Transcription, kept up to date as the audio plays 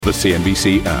The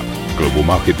CNBC app. Global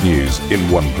market news in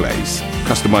one place.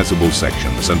 Customizable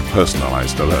sections and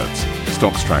personalized alerts.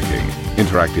 Stocks tracking,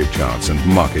 interactive charts and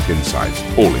market insights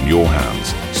all in your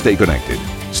hands. Stay connected.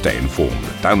 Stay informed.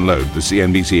 Download the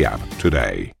CNBC app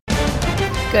today.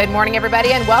 Good morning,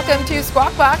 everybody, and welcome to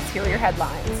Squawk Box. Here are your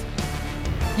headlines.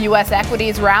 U.S.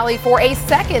 equities rally for a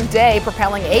second day,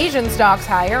 propelling Asian stocks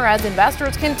higher as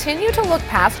investors continue to look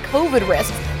past COVID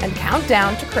risks and count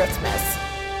down to Christmas.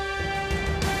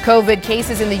 COVID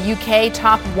cases in the UK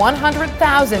top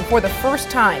 100,000 for the first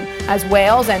time as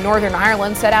Wales and Northern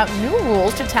Ireland set out new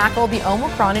rules to tackle the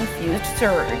Omicron-infused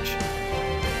surge.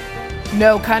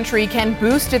 No country can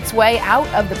boost its way out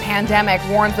of the pandemic,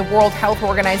 warns the World Health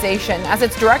Organization, as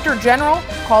its Director General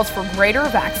calls for greater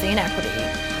vaccine equity.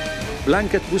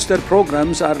 Blanket booster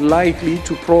programs are likely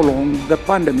to prolong the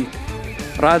pandemic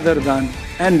rather than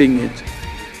ending it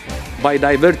by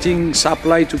diverting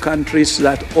supply to countries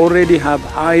that already have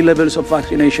high levels of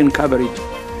vaccination coverage,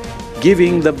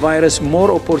 giving the virus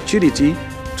more opportunity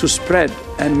to spread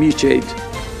and mutate.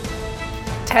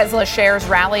 Tesla shares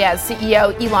rally as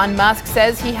CEO Elon Musk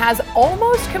says he has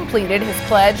almost completed his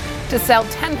pledge to sell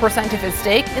 10% of his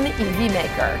stake in the EV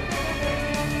maker.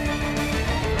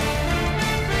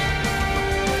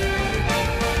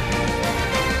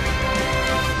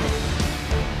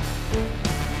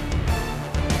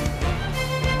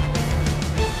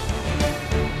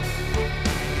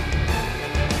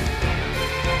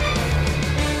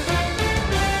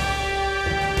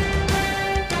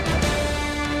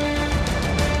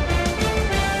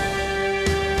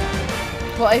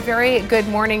 Well, a very good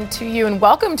morning to you and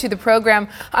welcome to the program.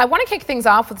 I want to kick things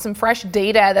off with some fresh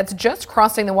data that's just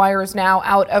crossing the wires now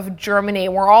out of Germany.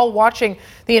 We're all watching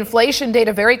the inflation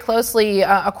data very closely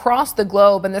across the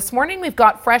globe. And this morning we've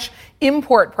got fresh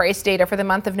import price data for the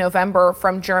month of November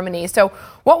from Germany. So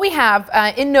what we have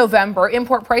in November,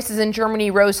 import prices in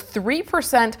Germany rose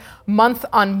 3% month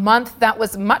on month. That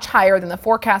was much higher than the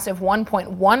forecast of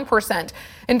 1.1%.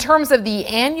 In terms of the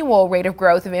annual rate of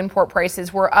growth of import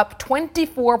prices, we're up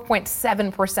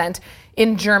 24.7%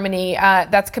 in Germany.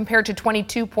 That's compared to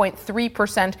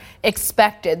 22.3%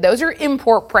 expected. Those are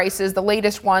import prices, the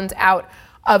latest ones out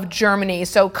of Germany.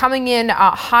 So coming in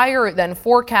higher than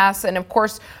forecasts. And of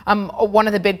course, one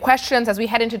of the big questions as we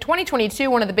head into 2022,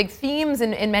 one of the big themes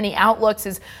in many outlooks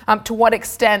is to what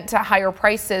extent higher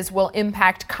prices will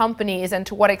impact companies and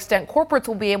to what extent corporates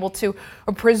will be able to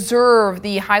preserve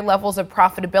the high levels of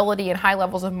profitability and high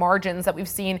levels of margins that we've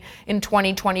seen in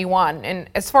 2021. And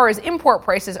as far as import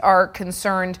prices are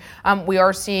concerned, we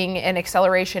are seeing an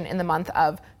acceleration in the month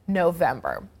of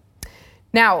November.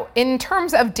 Now, in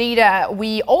terms of data,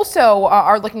 we also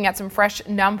are looking at some fresh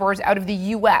numbers out of the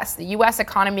U.S. The U.S.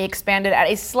 economy expanded at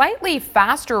a slightly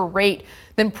faster rate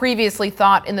than previously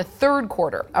thought in the third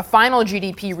quarter. A final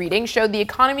GDP reading showed the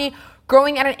economy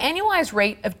growing at an annualized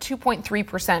rate of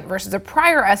 2.3% versus a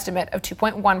prior estimate of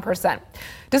 2.1%.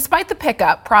 Despite the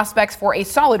pickup, prospects for a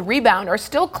solid rebound are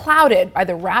still clouded by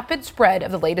the rapid spread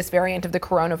of the latest variant of the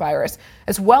coronavirus,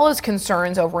 as well as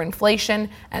concerns over inflation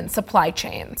and supply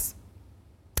chains.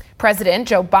 President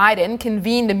Joe Biden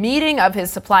convened a meeting of his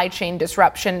supply chain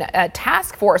disruption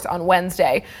task force on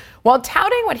Wednesday. While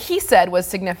touting what he said was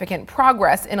significant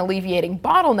progress in alleviating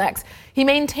bottlenecks, he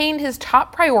maintained his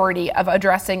top priority of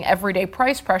addressing everyday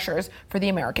price pressures for the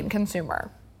American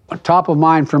consumer. Top of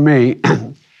mind for me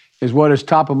is what is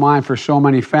top of mind for so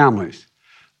many families,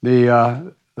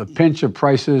 the pinch of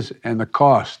prices and the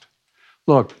cost.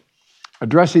 Look,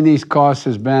 addressing these costs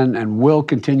has been and will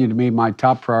continue to be my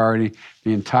top priority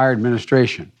the entire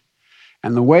administration.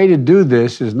 And the way to do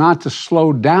this is not to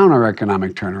slow down our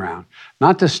economic turnaround,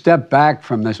 not to step back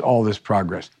from all this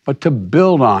progress, but to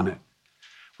build on it.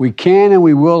 We can and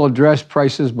we will address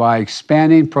prices by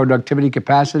expanding productivity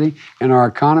capacity in our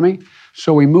economy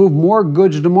so we move more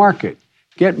goods to market,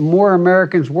 get more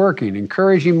Americans working,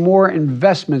 encouraging more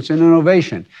investments in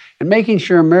innovation, and making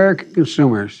sure American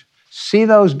consumers see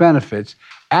those benefits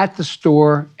at the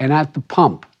store and at the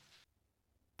pump.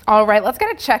 All right, let's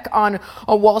get a check on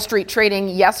Wall Street trading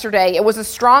yesterday. It was a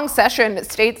strong session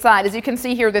stateside. As you can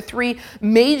see here, the three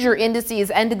major indices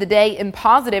ended the day in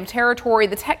positive territory.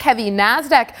 The tech-heavy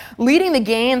NASDAQ leading the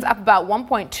gains up about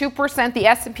 1.2%, the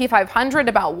S&P 500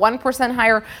 about 1%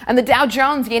 higher, and the Dow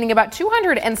Jones gaining about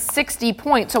 260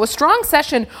 points. So a strong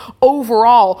session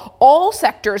overall. All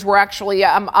sectors were actually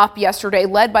up yesterday,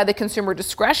 led by the consumer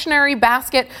discretionary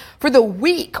basket. For the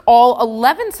week, all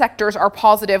 11 sectors are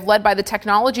positive, led by the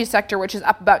technology technology sector, which is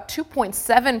up about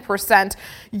 2.7%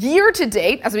 year to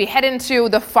date. As we head into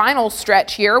the final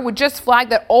stretch here, we just flag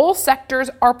that all sectors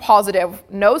are positive.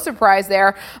 No surprise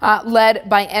there, led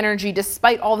by energy,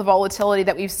 despite all the volatility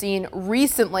that we've seen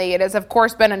recently. It has, of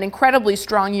course, been an incredibly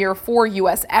strong year for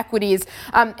U.S. equities.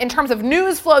 In terms of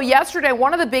news flow yesterday,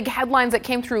 one of the big headlines that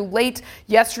came through late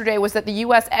yesterday was that the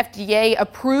U.S. FDA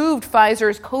approved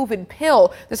Pfizer's COVID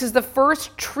pill. This is the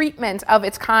first treatment of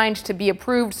its kind to be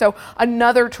approved, so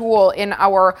another tool in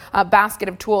our basket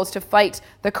of tools to fight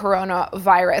the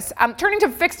coronavirus. Turning to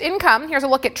fixed income, here's a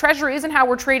look at treasuries and how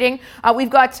we're trading. We've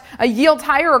got a yield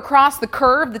higher across the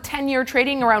curve, the 10-year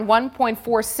trading around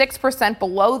 1.46%,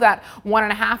 below that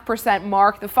 1.5%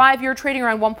 mark. The 5-year trading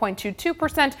around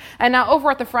 1.22%. And now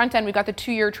over at the front end, we've got the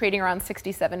 2-year trading around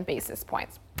 67 basis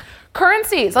points.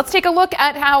 Currencies. Let's take a look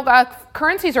at how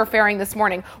currencies are faring this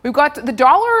morning. We've got the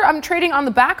dollar trading on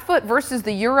the back foot versus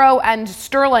the euro and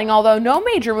sterling, although no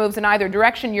major moves in either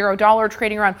direction. Euro dollar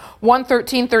trading around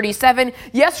 113.37.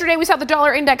 Yesterday, we saw the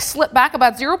dollar index slip back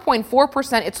about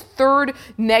 0.4%, its third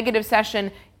negative session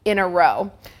in a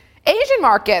row. Asian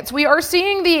markets, we are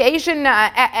seeing the Asian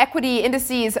equity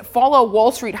indices follow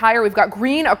Wall Street higher. We've got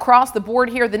green across the board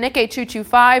here. The Nikkei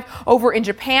 225 over in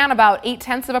Japan about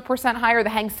 0.8% higher. The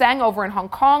Hang Seng over in Hong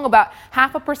Kong about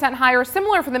 0.5% higher.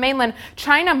 Similar for the mainland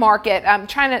China market.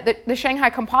 The Shanghai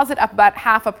Composite up about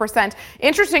 0.5%.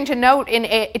 Interesting to note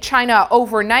in China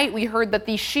overnight, we heard that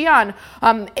the Xi'an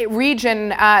region,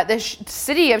 the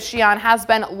city of Xi'an has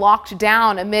been locked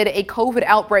down amid a COVID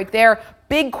outbreak there.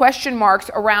 Big question marks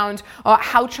around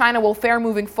how China will fare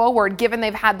moving forward, given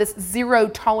they've had this zero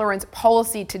tolerance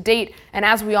policy to date. And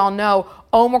as we all know,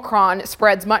 Omicron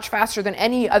spreads much faster than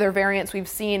any other variants we've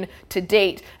seen to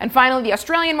date. And finally, the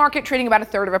Australian market trading about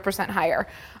 0.33% higher.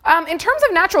 In terms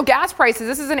of natural gas prices,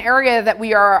 this is an area that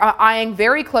we are eyeing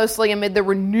very closely amid the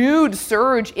renewed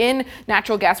surge in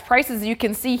natural gas prices. You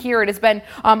can see here it has been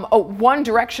one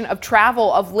direction of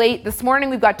travel of late. This morning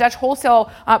we've got Dutch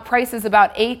wholesale prices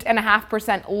about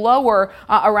 8.5% lower,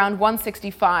 around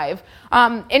 165.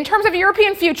 In terms of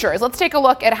European futures, let's take a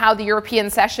look at how the European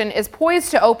session is poised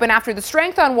to open after the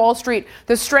strength on Wall Street,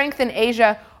 the strength in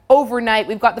Asia overnight.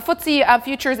 We've got the FTSE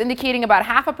futures indicating about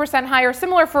 0.5% higher,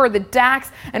 similar for the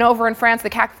DAX, and over in France, the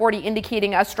CAC 40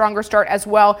 indicating a stronger start as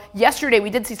well. Yesterday,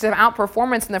 we did see some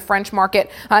outperformance in the French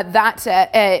market. That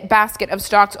basket of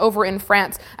stocks over in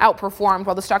France outperformed,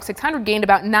 while the Stoxx 600 gained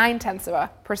about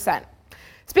 0.9%.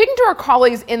 Speaking to our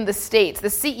colleagues in the States, the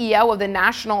CEO of the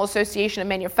National Association of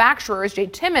Manufacturers, Jay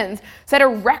Timmons, said a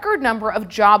record number of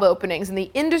job openings in the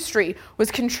industry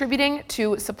was contributing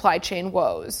to supply chain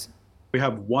woes. We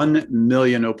have 1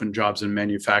 million open jobs in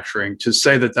manufacturing. To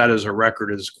say that that is a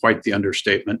record is quite the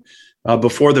understatement.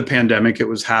 Before the pandemic, it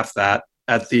was half that.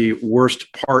 At the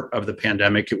worst part of the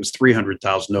pandemic, it was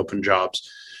 300,000 open jobs.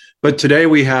 But today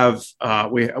we have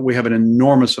an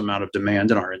enormous amount of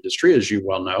demand in our industry, as you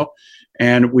well know,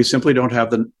 and we simply don't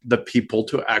have the people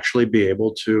to actually be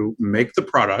able to make the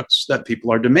products that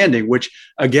people are demanding, which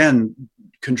again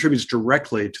contributes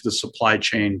directly to the supply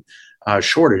chain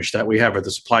shortage that we have, or the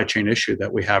supply chain issue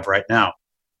that we have right now.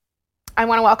 I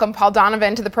want to welcome Paul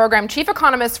Donovan to the program, chief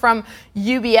economist from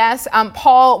UBS.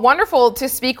 Paul, wonderful to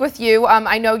speak with you.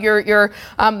 I know you're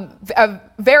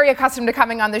very accustomed to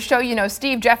coming on the show. You know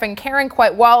Steve, Jeff, and Karen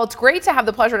quite well. It's great to have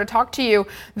the pleasure to talk to you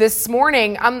this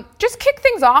morning. Just kick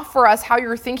things off for us, how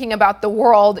you're thinking about the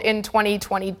world in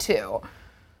 2022.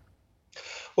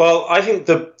 Well, I think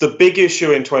the big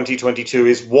issue in 2022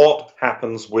 is what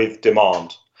happens with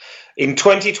demand. In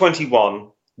 2021,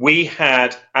 we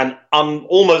had an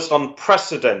almost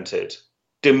unprecedented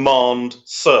demand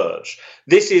surge.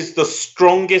 This is the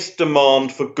strongest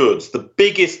demand for goods, the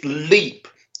biggest leap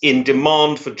in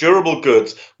demand for durable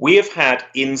goods we have had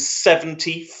in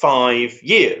 75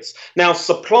 years. Now,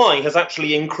 supply has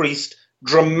actually increased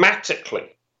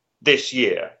dramatically this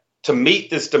year to meet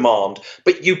this demand,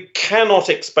 but you cannot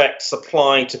expect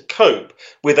supply to cope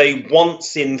with a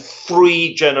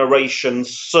once-in-3-generation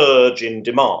surge in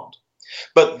demand.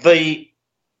 But the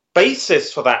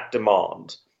basis for that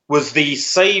demand was the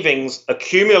savings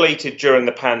accumulated during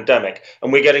the pandemic,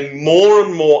 and we're getting more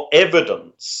and more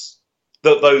evidence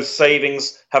that those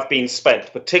savings have been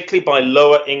spent, particularly by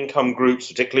lower income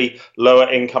groups, particularly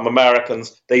lower income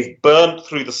Americans. They've burnt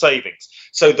through the savings.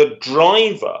 So the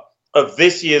driver of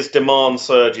this year's demand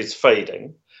surge is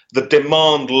fading. The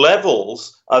demand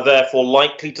levels are therefore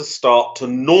likely to start to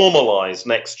normalize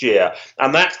next year.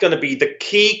 And that's going to be the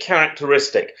key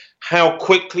characteristic. How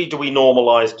quickly do we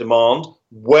normalize demand?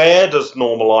 Where does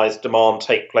normalized demand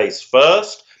take place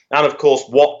first? And of course,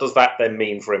 what does that then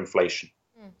mean for inflation?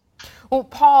 Well,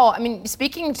 Paul, I mean,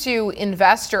 speaking to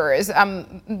investors,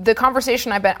 the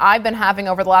conversation I've been having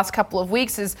over the last couple of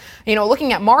weeks is,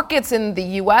 looking at markets in the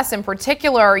U.S. in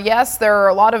particular. Yes, there are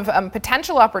a lot of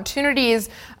potential opportunities,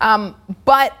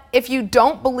 but if you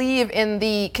don't believe in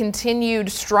the continued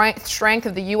strength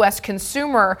of the U.S.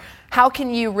 consumer, how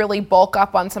can you really bulk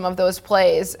up on some of those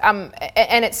plays? And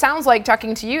it sounds like,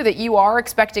 talking to you, that you are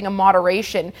expecting a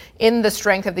moderation in the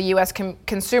strength of the U.S.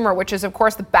 consumer, which is, of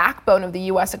course, the backbone of the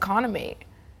U.S. economy.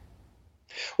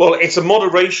 Well, it's a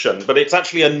moderation, but it's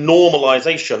actually a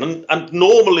normalization, and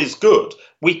normal is good.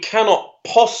 We cannot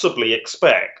possibly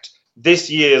expect this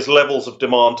year's levels of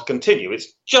demand to continue.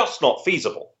 It's just not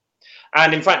feasible.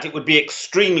 And in fact, it would be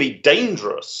extremely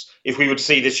dangerous if we would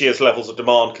see this year's levels of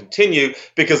demand continue,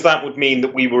 because that would mean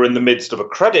that we were in the midst of a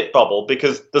credit bubble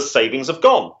because the savings have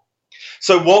gone.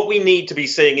 So what we need to be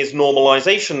seeing is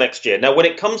normalization next year. Now, when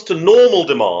it comes to normal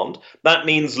demand, that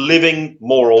means living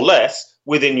more or less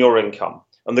within your income.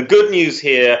 And the good news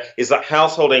here is that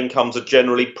household incomes are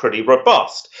generally pretty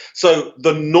robust. So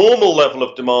the normal level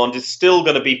of demand is still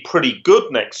going to be pretty good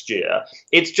next year.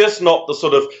 It's just not the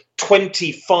sort of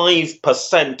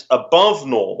 25% above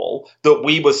normal that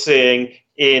we were seeing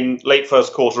in late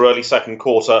first quarter, early second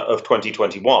quarter of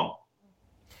 2021.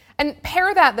 And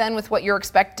pair that then with what you're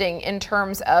expecting in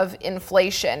terms of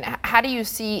inflation. How do you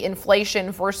see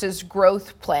inflation versus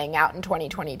growth playing out in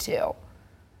 2022?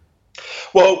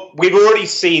 Well, we've already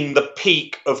seen the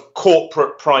peak of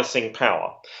corporate pricing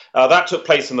power. That took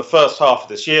place in the first half of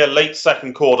this year, late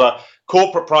second quarter.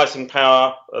 Corporate pricing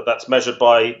power, that's measured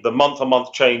by the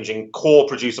month-on-month change in core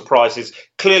producer prices,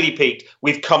 clearly peaked.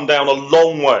 We've come down a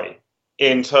long way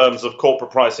in terms of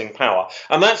corporate pricing power.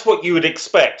 And that's what you would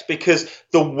expect, because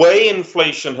the way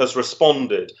inflation has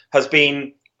responded has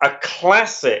been a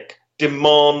classic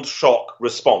demand shock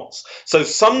response. So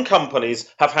some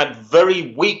companies have had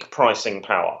very weak pricing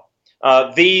power.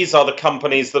 These are the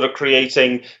companies that are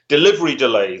creating delivery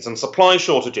delays and supply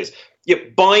shortages.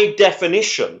 Yet by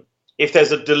definition, if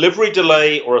there's a delivery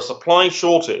delay or a supply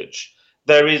shortage,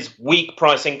 there is weak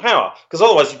pricing power, because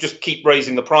otherwise you just keep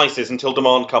raising the prices until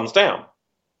demand comes down.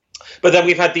 But then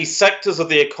we've had these sectors of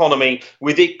the economy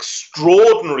with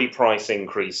extraordinary price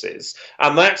increases,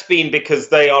 and that's been because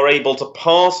they are able to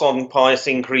pass on price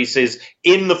increases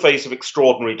in the face of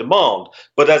extraordinary demand.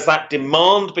 But as that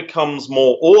demand becomes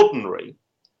more ordinary,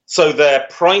 so their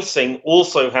pricing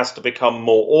also has to become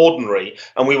more ordinary,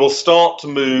 and we will start to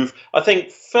move, I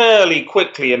think, fairly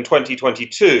quickly in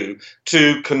 2022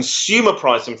 to consumer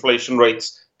price inflation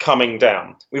rates coming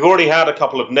down. We've already had a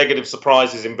couple of negative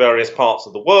surprises in various parts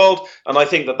of the world, and I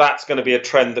think that that's going to be a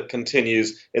trend that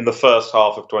continues in the first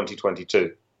half of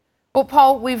 2022. Well,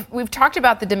 Paul, we've talked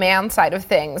about the demand side of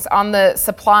things. On the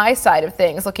supply side of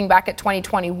things, looking back at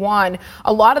 2021,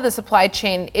 a lot of the supply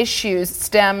chain issues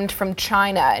stemmed from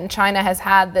China, and China has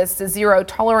had this zero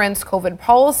tolerance COVID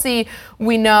policy.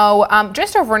 We know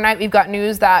just overnight we've got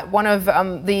news that one of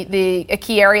a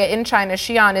key area in China,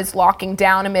 Xi'an, is locking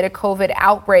down amid a COVID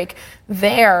outbreak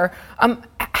there.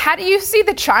 How do you see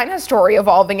the China story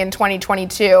evolving in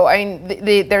 2022? I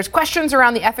mean, there's questions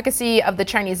around the efficacy of the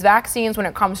Chinese vaccines when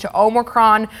it comes to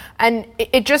Omicron, and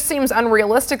it just seems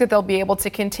unrealistic that they'll be able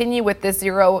to continue with this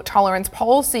zero tolerance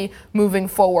policy moving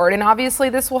forward. And obviously,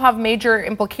 this will have major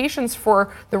implications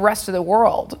for the rest of the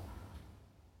world.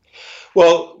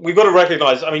 Well, we've got to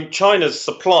recognize, China's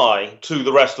supply to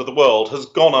the rest of the world has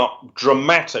gone up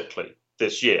dramatically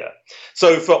this year.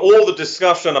 So for all the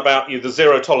discussion about the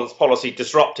zero tolerance policy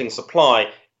disrupting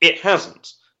supply, it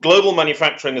hasn't. Global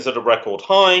manufacturing is at a record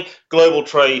high. Global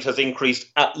trade has increased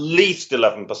at least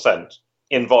 11%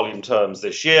 in volume terms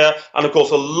this year. And of course,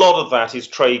 a lot of that is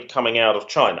trade coming out of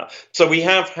China. So we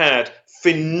have had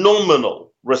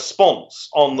phenomenal response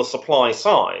on the supply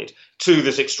side to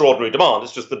this extraordinary demand.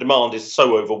 It's just the demand is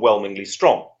so overwhelmingly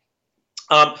strong.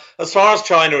 As far as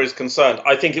China is concerned,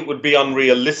 I think it would be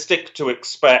unrealistic to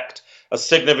expect a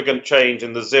significant change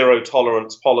in the zero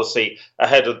tolerance policy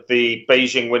ahead of the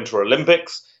Beijing Winter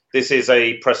Olympics. This is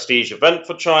a prestige event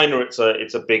for China. It's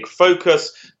a big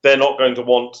focus. They're not going to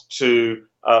want to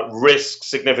risk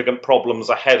significant problems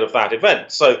ahead of that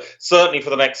event. So certainly for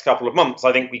the next couple of months,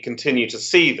 I think we continue to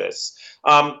see this.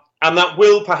 And that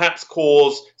will perhaps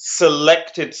cause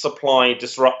selected supply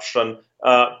disruption,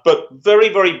 but very,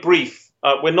 very brief.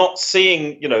 We're not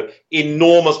seeing,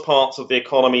 enormous parts of the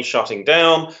economy shutting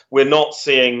down. We're not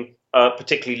seeing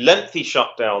particularly lengthy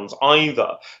shutdowns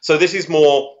either. So this is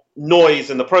more noise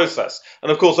in the process.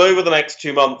 And of course, over the next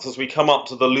 2 months, as we come up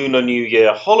to the Lunar New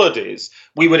Year holidays,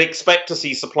 we would expect to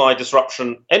see supply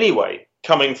disruption anyway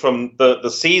coming from the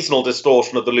seasonal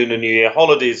distortion of the Lunar New Year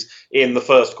holidays in the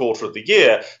first quarter of the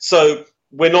year. So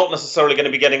we're not necessarily going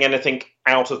to be getting anything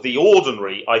out of the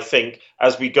ordinary, I think,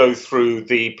 as we go through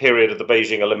the period of the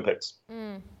Beijing Olympics.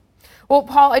 Well,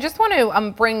 Paul, I just want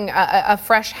to bring a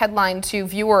fresh headline to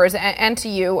viewers and to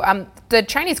you. The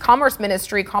Chinese Commerce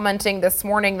Ministry commenting this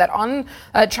morning that on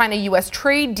a China-U.S.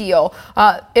 trade deal,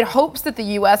 it hopes that the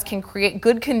U.S. can create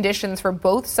good conditions for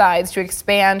both sides to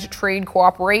expand trade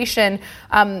cooperation.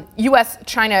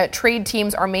 U.S.-China trade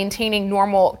teams are maintaining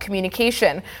normal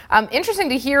communication. Interesting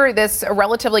to hear this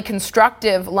relatively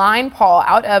constructive line, Paul,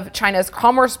 out of China's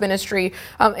Commerce Ministry,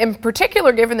 in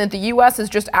particular, given that the U.S. has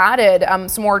just added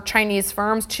some more Chinese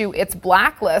firms to its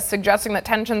blacklist, suggesting that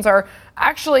tensions are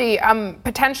actually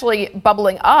potentially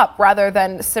bubbling up rather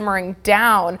than simmering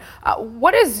down.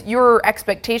 What is your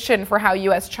expectation for how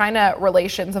U.S.-China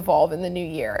relations evolve in the new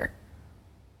year?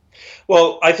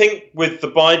 Well, I think with the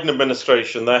Biden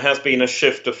administration, there has been a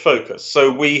shift of focus.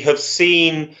 So we have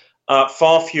seen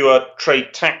far fewer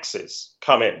trade taxes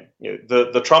come in.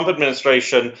 The Trump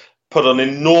administration put an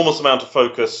enormous amount of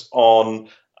focus on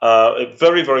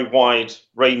very, very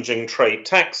wide-ranging trade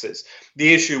taxes.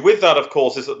 The issue with that, of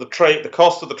course, is that the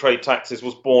cost of the trade taxes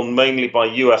was borne mainly by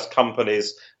U.S.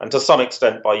 companies and to some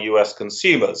extent by U.S.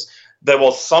 consumers. There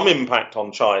was some impact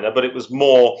on China, but it was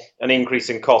more an increase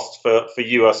in costs for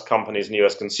U.S. companies and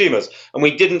U.S. consumers. And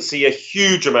we didn't see a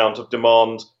huge amount of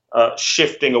demand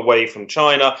shifting away from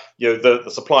China. The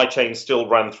supply chain still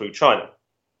ran through China.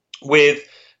 With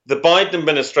the Biden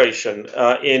administration,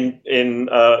 in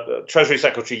Treasury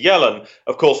Secretary Yellen,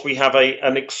 of course, we have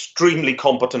an extremely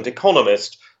competent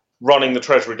economist running the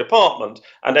Treasury Department,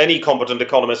 and any competent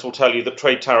economist will tell you that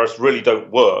trade tariffs really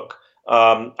don't work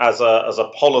as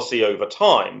a policy over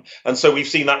time. And so we've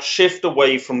seen that shift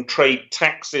away from trade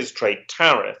taxes, trade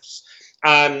tariffs,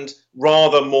 and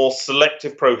rather more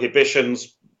selective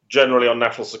prohibitions, generally on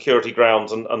national security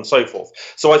grounds and so forth.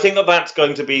 So I think that that's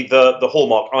going to be the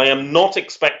hallmark. I am not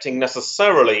expecting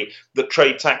necessarily that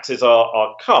trade taxes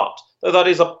are cut, though that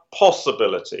is a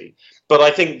possibility. But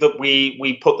I think that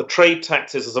we put the trade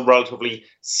taxes as a relatively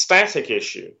static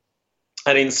issue.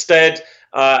 And instead,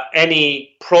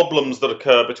 any problems that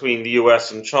occur between the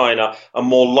US and China are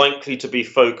more likely to be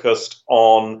focused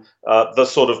on the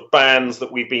sort of bans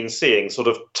that we've been seeing, sort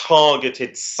of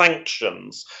targeted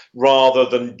sanctions, rather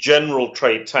than general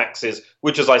trade taxes,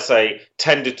 which, as I say,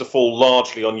 tended to fall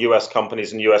largely on US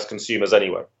companies and US consumers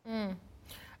anyway.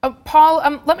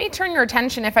 Paul, let me turn your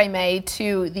attention, if I may,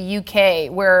 to the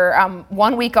UK, where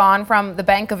 1 week on from the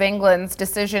Bank of England's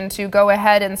decision to go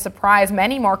ahead and surprise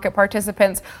many market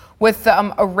participants with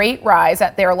a rate rise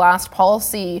at their last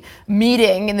policy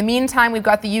meeting. In the meantime, we've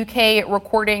got the UK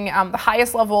recording the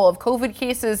highest level of COVID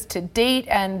cases to date,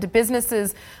 and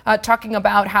businesses talking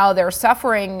about how they're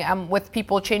suffering with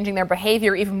people changing their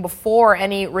behavior even before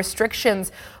any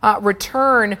restrictions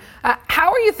return.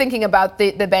 How are you thinking about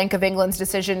the Bank of England's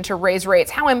decision to raise rates?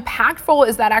 How impactful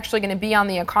is that actually going to be on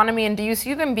the economy? And do you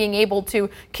see them being able to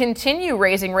continue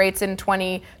raising rates in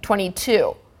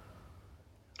 2022?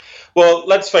 Well,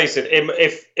 let's face it,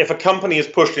 if a company is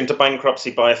pushed into bankruptcy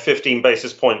by a 15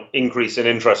 basis point increase in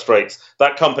interest rates,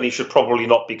 that company should probably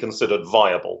not be considered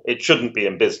viable. It shouldn't be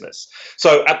in business.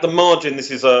 So at the margin, this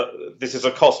is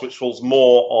a cost which falls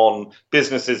more on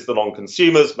businesses than on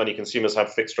consumers. Many consumers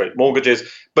have fixed rate mortgages,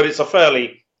 but it's a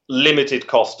fairly limited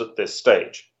cost at this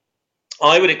stage.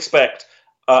 I would expect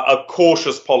a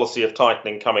cautious policy of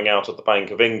tightening coming out of the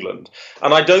Bank of England.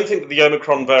 And I don't think that the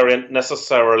Omicron variant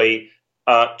necessarily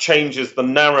changes the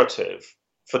narrative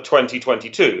for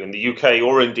 2022 in the UK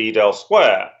or indeed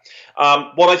elsewhere.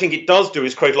 What I think it does do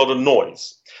is create a lot of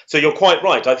noise. So you're quite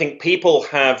right. I think people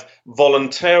have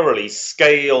voluntarily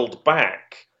scaled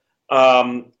back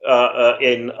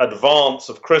in advance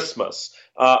of Christmas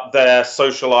their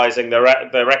socializing,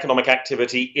 their economic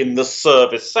activity in the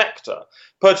service sector.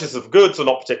 Purchase of goods are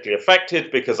not particularly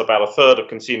affected because about a third of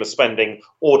consumer spending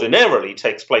ordinarily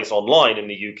takes place online in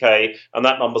the UK, and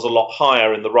that number's a lot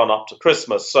higher in the run-up to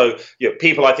Christmas. So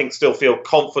people, I think, still feel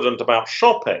confident about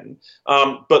shopping,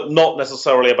 but not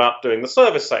necessarily about doing the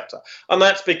service sector. And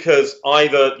that's because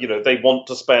either they want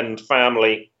to spend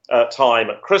family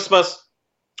time at Christmas,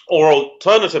 or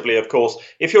alternatively, of course,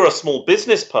 if you're a small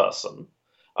business person,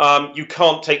 you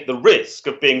can't take the risk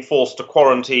of being forced to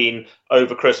quarantine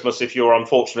over Christmas if you're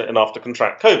unfortunate enough to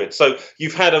contract COVID. So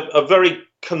you've had a very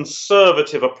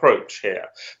conservative approach here.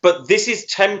 But this is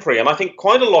temporary, and I think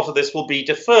quite a lot of this will be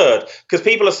deferred because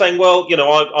people are saying, well,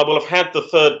 I will have had the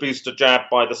third booster jab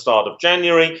by the start of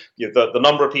January. The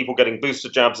number of people getting booster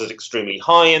jabs is extremely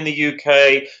high in the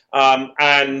UK,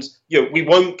 and we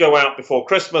won't go out before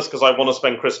Christmas because I want to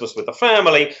spend Christmas with the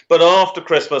family, but after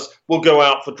Christmas, we'll go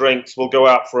out for drinks, we'll go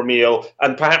out for a meal,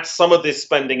 and perhaps some of this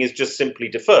spending is just simply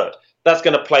deferred. That's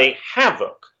going to play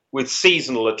havoc with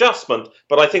seasonal adjustment,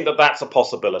 but I think that that's a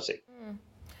possibility.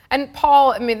 And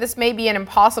Paul, I mean, this may be an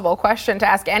impossible question to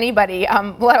ask anybody,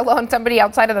 let alone somebody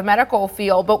outside of the medical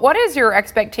field, but what is your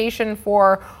expectation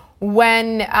for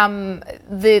when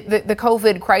the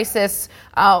COVID crisis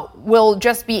will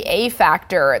just be a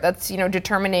factor that's,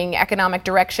 determining economic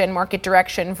direction, market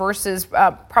direction versus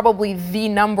probably the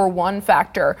number one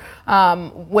factor,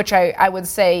 which I would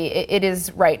say it is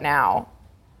right now?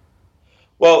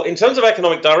 Well, in terms of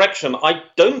economic direction, I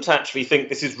don't actually think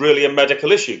this is really a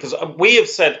medical issue because we have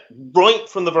said right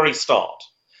from the very start,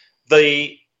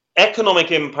 the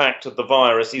economic impact of the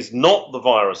virus is not the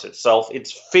virus itself,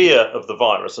 it's fear of the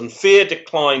virus, and fear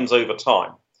declines over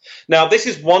time. Now, this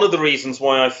is one of the reasons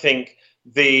why I think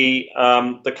the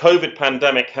COVID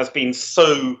pandemic has been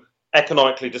so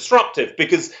economically disruptive,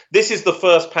 because this is the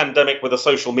first pandemic with a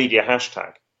social media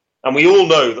hashtag. And we all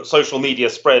know that social media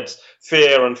spreads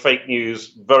fear and fake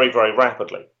news very, very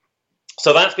rapidly.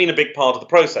 So that's been a big part of the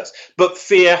process. But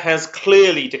fear has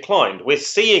clearly declined. We're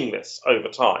seeing this over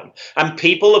time. And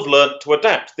people have learned to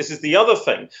adapt. This is the other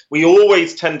thing. We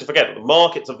always tend to forget that the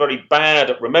markets are very bad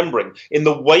at remembering. In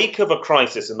the wake of a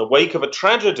crisis, in the wake of a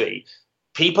tragedy,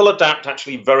 people adapt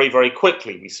actually very, very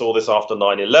quickly. We saw this after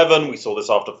 9/11. We saw this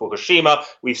after Fukushima.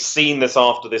 We've seen this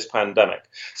after this pandemic.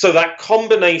 So that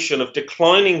combination of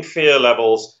declining fear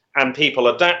levels and people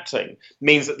adapting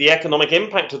means that the economic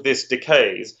impact of this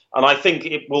decays. And I think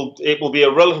it will be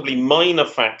a relatively minor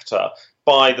factor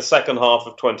by the second half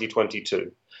of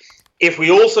 2022. If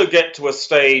we also get to a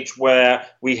stage where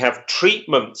we have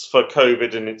treatments for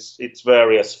COVID in its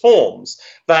various forms,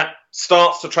 that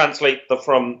starts to translate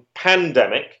from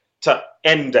pandemic to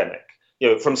endemic,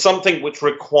 from something which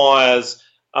requires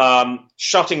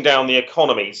shutting down the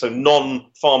economy, so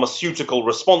non-pharmaceutical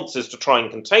responses to try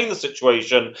and contain the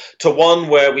situation, to one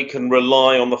where we can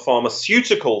rely on the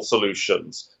pharmaceutical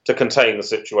solutions to contain the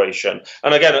situation.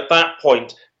 And again, at that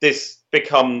point, this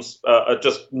becomes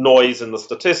just noise in the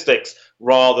statistics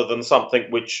rather than something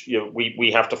which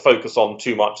we have to focus on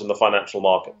too much in the financial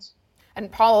markets. And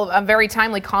Paul, a very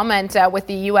timely comment with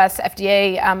the U.S.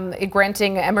 FDA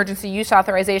granting emergency use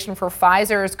authorization for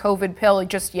Pfizer's COVID pill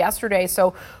just yesterday.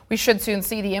 So we should soon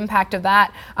see the impact of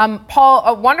that.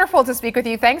 Paul, wonderful to speak with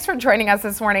you. Thanks for joining us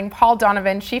this morning. Paul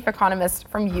Donovan, Chief Economist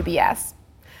from UBS.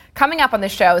 Coming up on the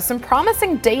show, some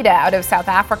promising data out of South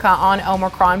Africa on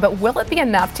Omicron, but will it be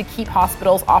enough to keep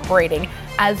hospitals operating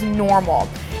as normal?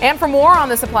 And for more on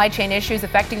the supply chain issues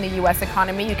affecting the U.S.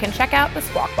 economy, you can check out the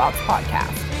Squawk Box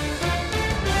podcast.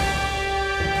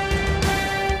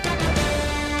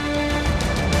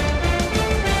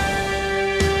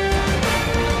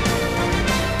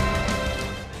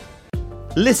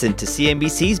 Listen to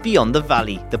CNBC's Beyond the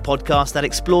Valley, the podcast that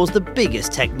explores the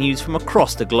biggest tech news from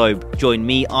across the globe. Join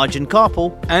me, Arjun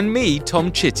Karpal. And me,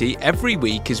 Tom Chitty, every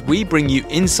week as we bring you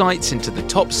insights into the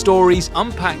top stories,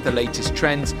 unpack the latest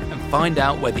trends, and find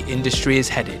out where the industry is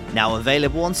headed. Now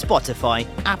available on Spotify,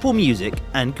 Apple Music,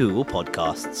 and Google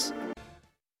Podcasts.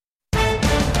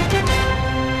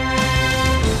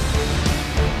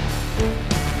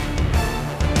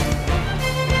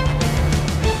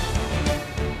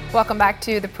 Welcome back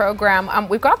to the program.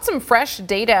 We've got some fresh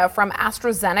data from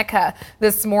AstraZeneca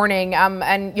this morning,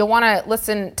 and you'll want to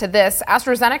listen to this.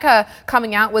 AstraZeneca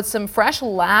coming out with some fresh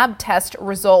lab test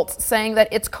results saying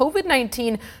that its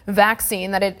COVID-19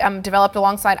 vaccine that it developed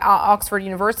alongside Oxford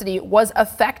University was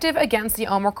effective against the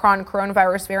Omicron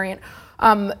coronavirus variant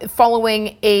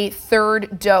following a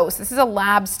third dose. This is a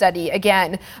lab study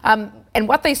again. And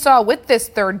what they saw with this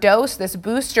third dose, this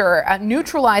booster,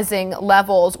 neutralizing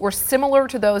levels were similar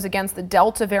to those against the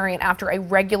Delta variant after a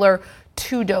regular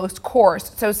two-dose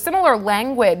course. So similar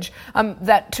language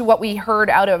that to what we heard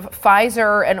out of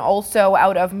Pfizer and also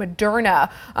out of Moderna.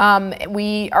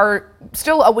 We are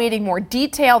still awaiting more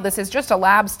detail. This is just a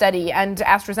lab study, and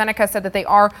AstraZeneca said that they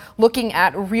are looking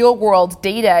at real-world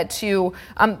data to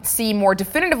see more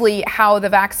definitively how the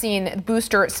vaccine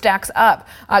booster stacks up,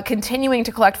 continuing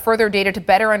to collect further data to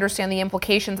better understand the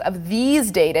implications of these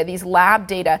data, these lab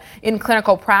data in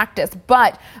clinical practice.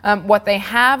 But what they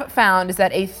have found is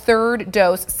that a third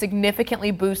dose significantly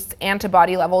boosts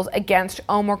antibody levels against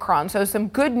Omicron. So some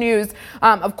good news.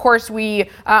 Of course, we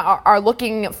are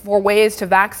looking for ways to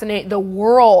vaccinate the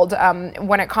world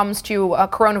when it comes to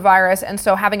coronavirus. And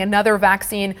so having another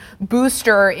vaccine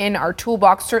booster in our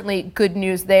toolbox, certainly good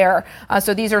news there.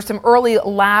 So these are some early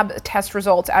lab test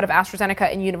results out of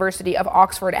AstraZeneca and University of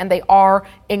Oxford, and they are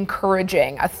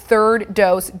encouraging. A third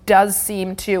dose does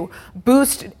seem to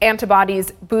boost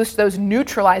antibodies, boost those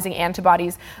neutralizing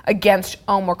antibodies against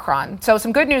Omicron. So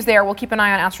some good news there. We'll keep an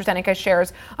eye on AstraZeneca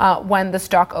shares when the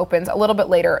stock opens a little bit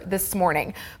later this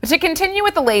morning. But to continue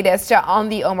with the latest on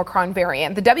the Omicron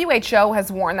variant, the WHO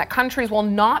has warned that countries will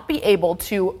not be able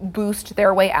to boost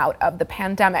their way out of the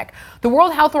pandemic. The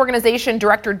World Health Organization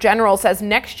Director General says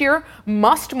next year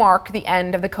must mark the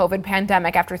end of the COVID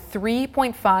pandemic after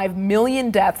 3.5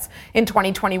 million deaths in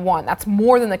 2021. That's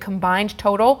more than the combined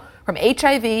total from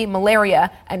HIV,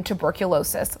 malaria, and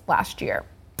tuberculosis last year.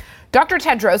 Dr.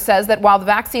 Tedros says that while the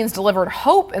vaccines delivered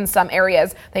hope in some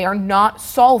areas, they are not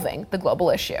solving the global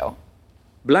issue.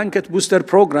 Blanket booster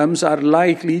programs are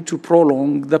likely to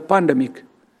prolong the pandemic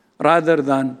rather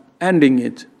than ending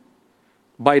it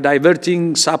by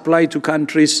diverting supply to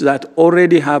countries that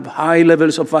already have high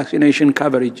levels of vaccination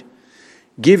coverage,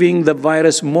 giving the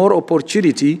virus more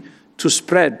opportunity to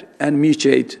spread and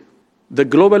mutate. The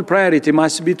global priority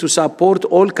must be to support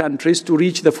all countries to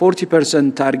reach the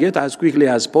 40% target as quickly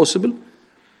as possible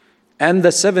and the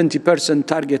 70%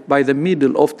 target by the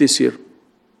middle of this year.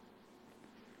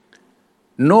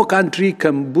 No country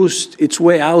can boost its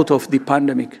way out of the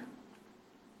pandemic.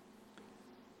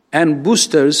 And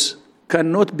boosters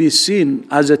cannot be seen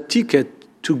as a ticket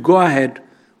to go ahead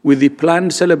with the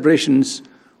planned celebrations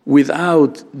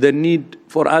without the need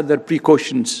for other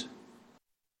precautions.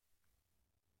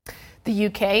 The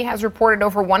UK has reported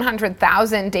over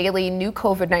 100,000 daily new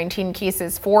COVID-19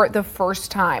 cases for the first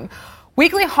time.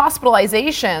 Weekly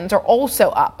hospitalizations are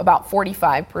also up about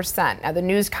 45%. Now, the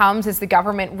news comes as the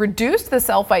government reduced the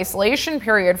self-isolation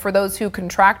period for those who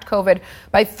contract COVID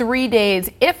by 3 days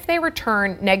if they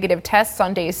return negative tests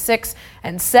on days 6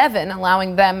 and 7,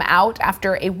 allowing them out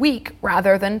after a week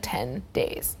rather than 10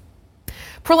 days.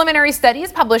 Preliminary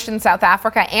studies published in South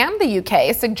Africa and the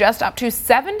UK suggest up to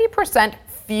 70%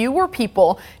 fewer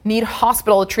people need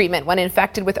hospital treatment when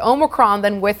infected with Omicron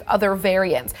than with other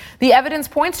variants. The evidence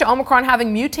points to Omicron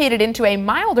having mutated into a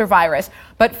milder virus,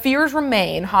 but fears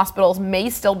remain hospitals may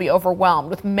still be overwhelmed,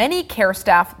 with many care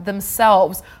staff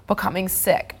themselves becoming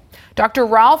sick. Dr.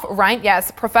 Ralf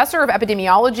Reintjes, professor of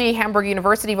epidemiology, Hamburg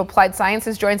University of Applied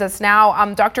Sciences, joins us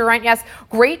now. Dr. Reintjes,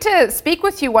 great to speak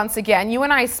with you once again. You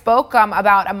and I spoke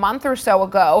about a month or so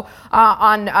ago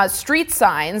on street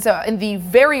signs in the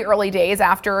very early days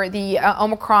after the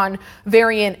Omicron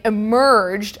variant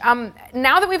emerged.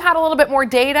 Now that we've had a little bit more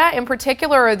data, in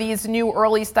particular these new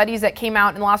early studies that came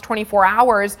out in the last 24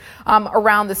 hours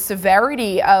around the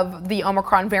severity of the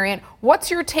Omicron variant, what's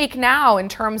your take now in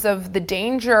terms of the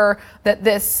danger that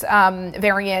this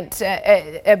variant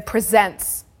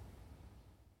presents?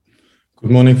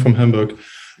 Good morning from Hamburg.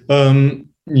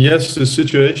 Yes, the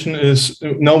situation is,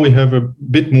 now we have a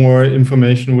bit more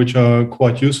information which are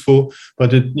quite useful,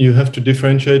 but you have to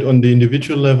differentiate on the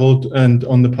individual level and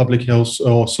on the public health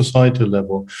or societal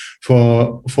level.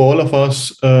 For all of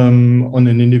us on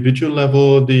an individual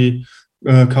level, the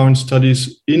current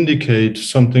studies indicate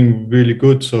something really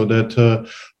good, so that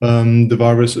the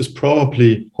virus is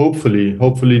probably,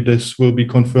 hopefully this will be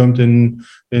confirmed in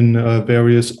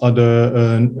various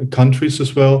other countries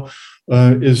as well,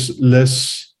 is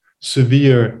less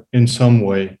severe in some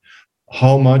way.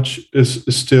 How much is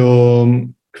still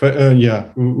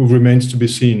remains to be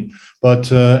seen.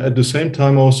 But at the same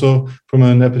time, also from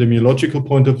an epidemiological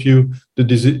point of view,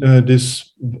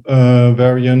 this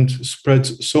variant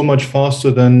spreads so much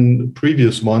faster than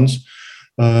previous ones.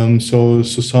 So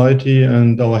society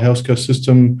and our healthcare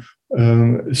system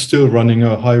is still running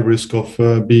a high risk of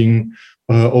being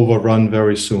overrun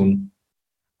very soon.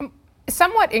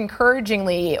 Somewhat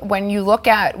encouragingly, when you look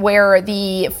at where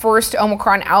the first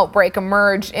Omicron outbreak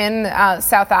emerged in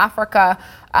South Africa,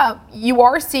 you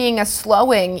are seeing a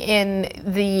slowing in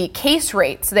the case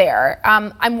rates there.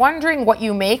 I'm wondering what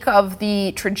you make of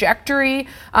the trajectory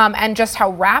and just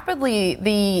how rapidly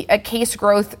the case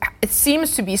growth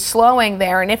seems to be slowing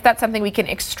there, and if that's something we can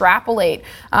extrapolate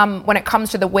when it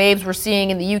comes to the waves we're seeing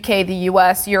in the UK, the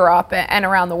US, Europe, and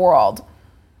around the world.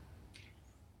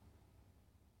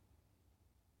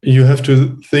 You have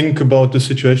to think about the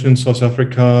situation in South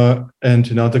Africa and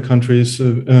in other countries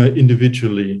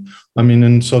individually. I mean,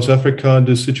 in South Africa,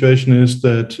 the situation is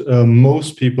that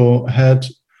most people had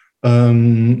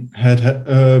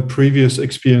previous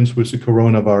experience with the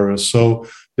coronavirus. So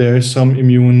there is some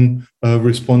immune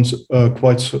response,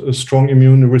 quite a strong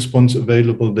immune response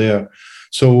available there.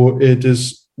 So it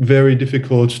is very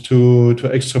difficult to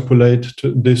extrapolate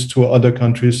this to other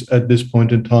countries at this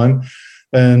point in time.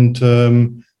 And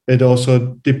it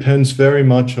also depends very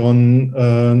much on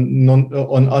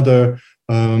other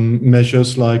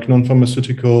measures like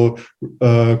non-pharmaceutical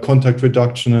contact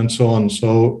reduction and so on.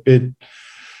 So it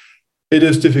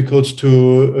is difficult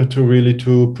to really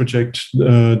project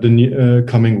the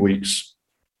coming weeks.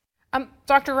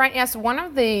 Dr. Reintjes, one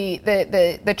of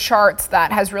the charts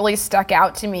that has really stuck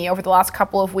out to me over the last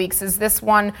couple of weeks is this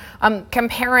one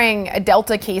comparing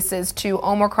Delta cases to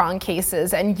Omicron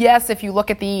cases. And yes, if you look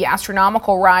at the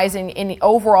astronomical rise in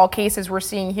overall cases we're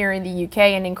seeing here in the UK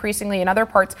and increasingly in other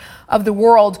parts of the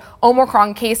world,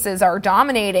 Omicron cases are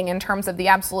dominating in terms of the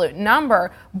absolute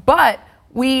number. But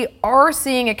we are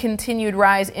seeing a continued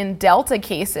rise in Delta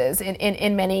cases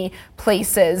in many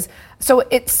places. So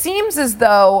it seems as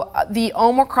though the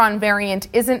Omicron variant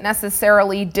isn't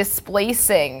necessarily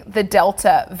displacing the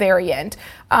Delta variant.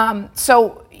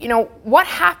 So, what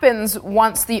happens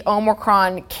once the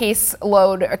Omicron case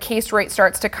rate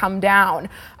starts to come down?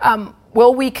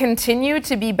 Will we continue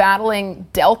to be battling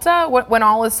Delta when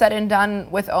all is said and done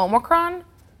with Omicron?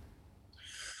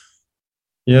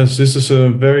 Yes, this is a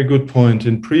very good point.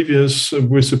 With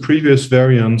the previous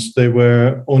variants, they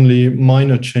were only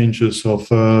minor changes of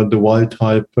the wild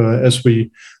type as the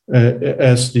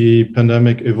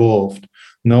pandemic evolved.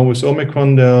 Now with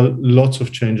Omicron, there are lots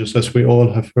of changes, as we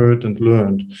all have heard and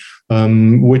learned,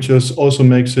 which also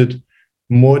makes it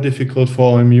more difficult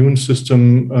for our immune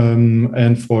system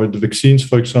and for the vaccines,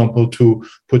 for example, to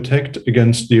protect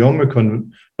against the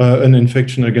Omicron, an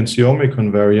infection against the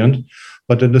Omicron variant.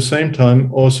 But at the same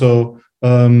time, also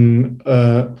an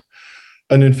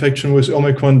infection with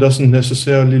Omicron doesn't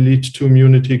necessarily lead to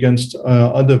immunity against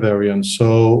other variants.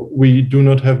 So we do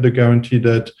not have the guarantee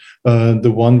that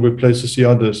the one replaces the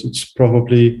others. It's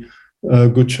probably a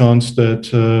good chance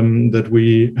that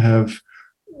we have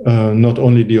not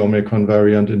only the Omicron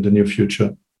variant in the near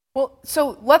future. Well,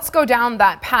 so let's go down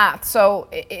that path. So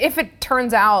if it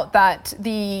turns out that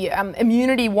the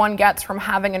immunity one gets from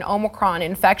having an Omicron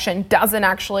infection doesn't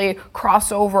actually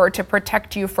cross over to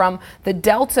protect you from the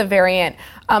Delta variant,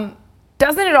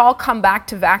 doesn't it all come back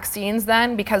to vaccines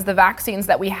then? Because the vaccines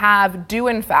that we have do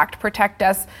in fact protect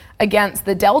us against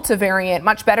the Delta variant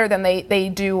much better than they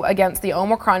do against the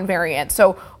Omicron variant.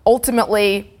 So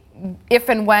ultimately, if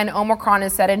and when Omicron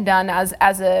is said and done as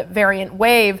a variant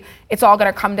wave, it's all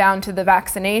going to come down to the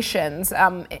vaccinations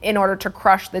in order to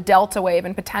crush the Delta wave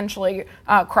and potentially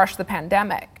crush the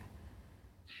pandemic.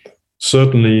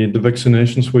 Certainly, the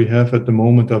vaccinations we have at the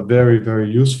moment are very,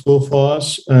 very useful for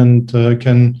us and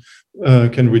can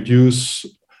reduce,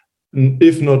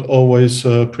 if not always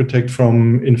protect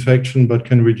from infection, but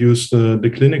can reduce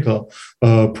the clinical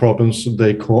problems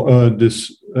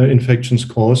these infections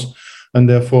cause. And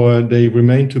therefore, they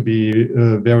remain to be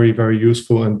very, very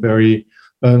useful and very.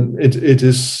 It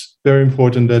is very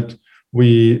important that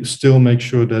we still make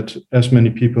sure that as many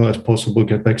people as possible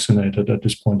get vaccinated at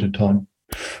this point in time.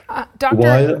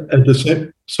 While at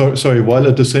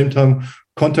the same time,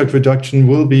 contact reduction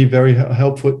will be very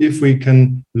helpful if we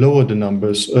can lower the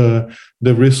numbers. The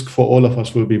risk for all of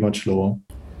us will be much lower.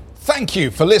 Thank you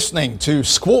for listening to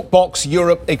Squawk Box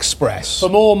Europe Express. For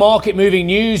more market-moving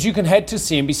news, you can head to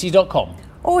cnbc.com.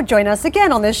 Or join us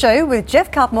again on the show with Jeff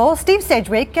Cutmore, Steve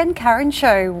Sedgwick and Karen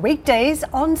Cho, weekdays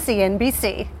on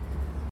CNBC.